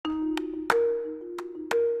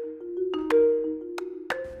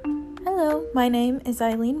My name is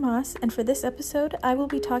Eileen Moss, and for this episode, I will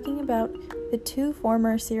be talking about the two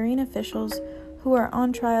former Syrian officials who are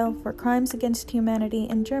on trial for crimes against humanity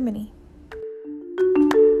in Germany.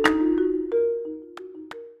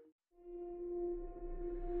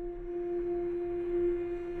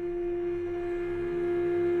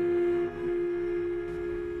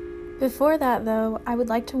 Before that, though, I would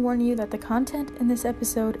like to warn you that the content in this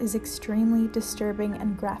episode is extremely disturbing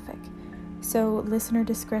and graphic, so listener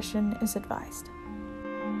discretion is advised.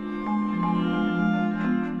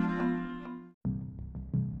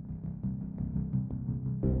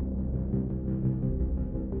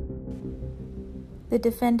 The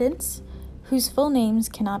defendants, whose full names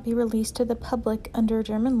cannot be released to the public under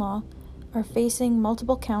German law, are facing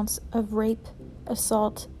multiple counts of rape,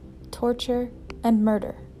 assault, torture, and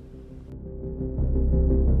murder.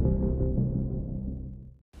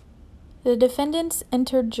 The defendants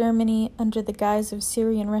entered Germany under the guise of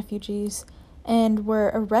Syrian refugees and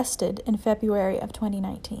were arrested in February of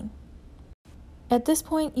 2019. At this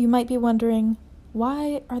point, you might be wondering,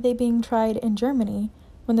 why are they being tried in Germany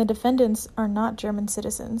when the defendants are not German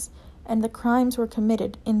citizens and the crimes were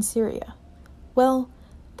committed in Syria? Well,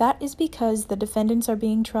 that is because the defendants are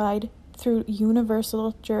being tried through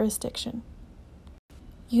universal jurisdiction.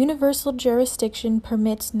 Universal jurisdiction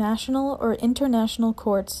permits national or international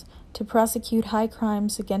courts to prosecute high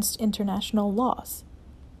crimes against international laws.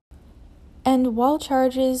 And while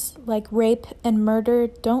charges like rape and murder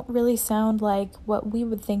don't really sound like what we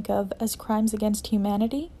would think of as crimes against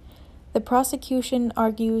humanity, the prosecution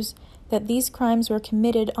argues that these crimes were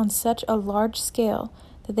committed on such a large scale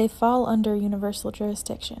that they fall under universal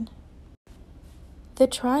jurisdiction. The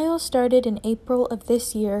trial started in April of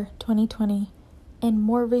this year, 2020, and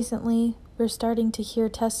more recently, we're starting to hear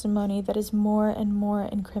testimony that is more and more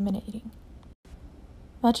incriminating.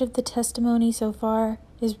 Much of the testimony so far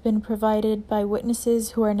has been provided by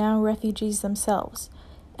witnesses who are now refugees themselves,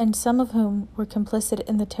 and some of whom were complicit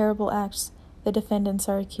in the terrible acts the defendants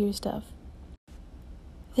are accused of.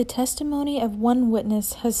 The testimony of one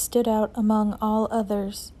witness has stood out among all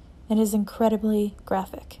others and is incredibly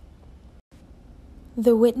graphic.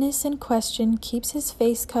 The witness in question keeps his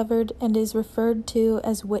face covered and is referred to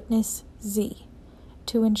as Witness Z,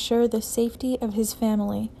 to ensure the safety of his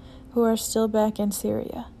family, who are still back in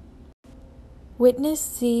Syria. Witness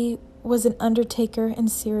Z was an undertaker in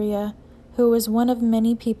Syria who was one of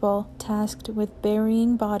many people tasked with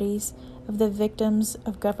burying bodies of the victims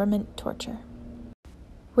of government torture.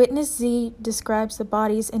 Witness Z describes the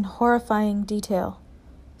bodies in horrifying detail,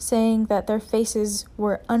 saying that their faces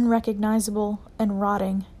were unrecognizable and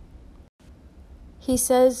rotting. He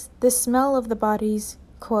says the smell of the bodies,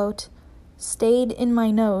 quote, stayed in my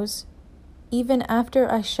nose, even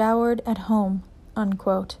after I showered at home,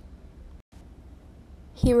 unquote.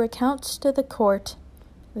 He recounts to the court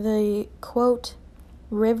the, quote,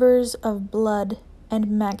 rivers of blood and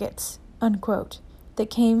maggots, unquote, that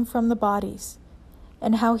came from the bodies,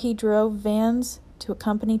 and how he drove vans to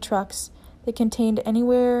accompany trucks that contained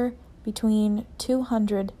anywhere between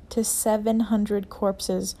 200 to 700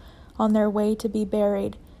 corpses on their way to be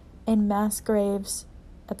buried in mass graves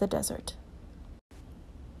at the desert.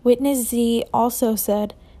 Witness Z also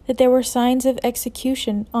said that there were signs of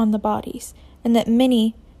execution on the bodies and that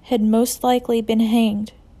many had most likely been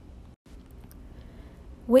hanged.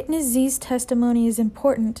 Witness Z's testimony is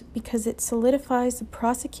important because it solidifies the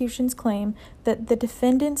prosecution's claim that the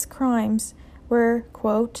defendants' crimes were,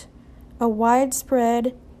 quote, a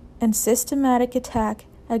widespread and systematic attack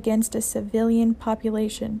against a civilian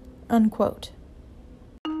population, unquote.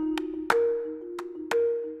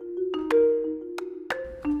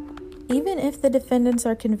 Even if the defendants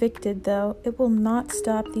are convicted, though, it will not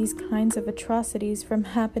stop these kinds of atrocities from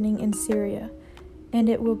happening in Syria, and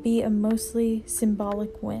it will be a mostly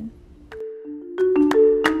symbolic win.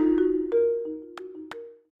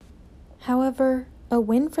 However, a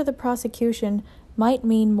win for the prosecution might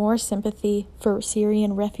mean more sympathy for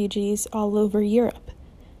Syrian refugees all over Europe,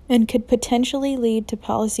 and could potentially lead to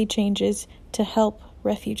policy changes to help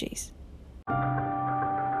refugees.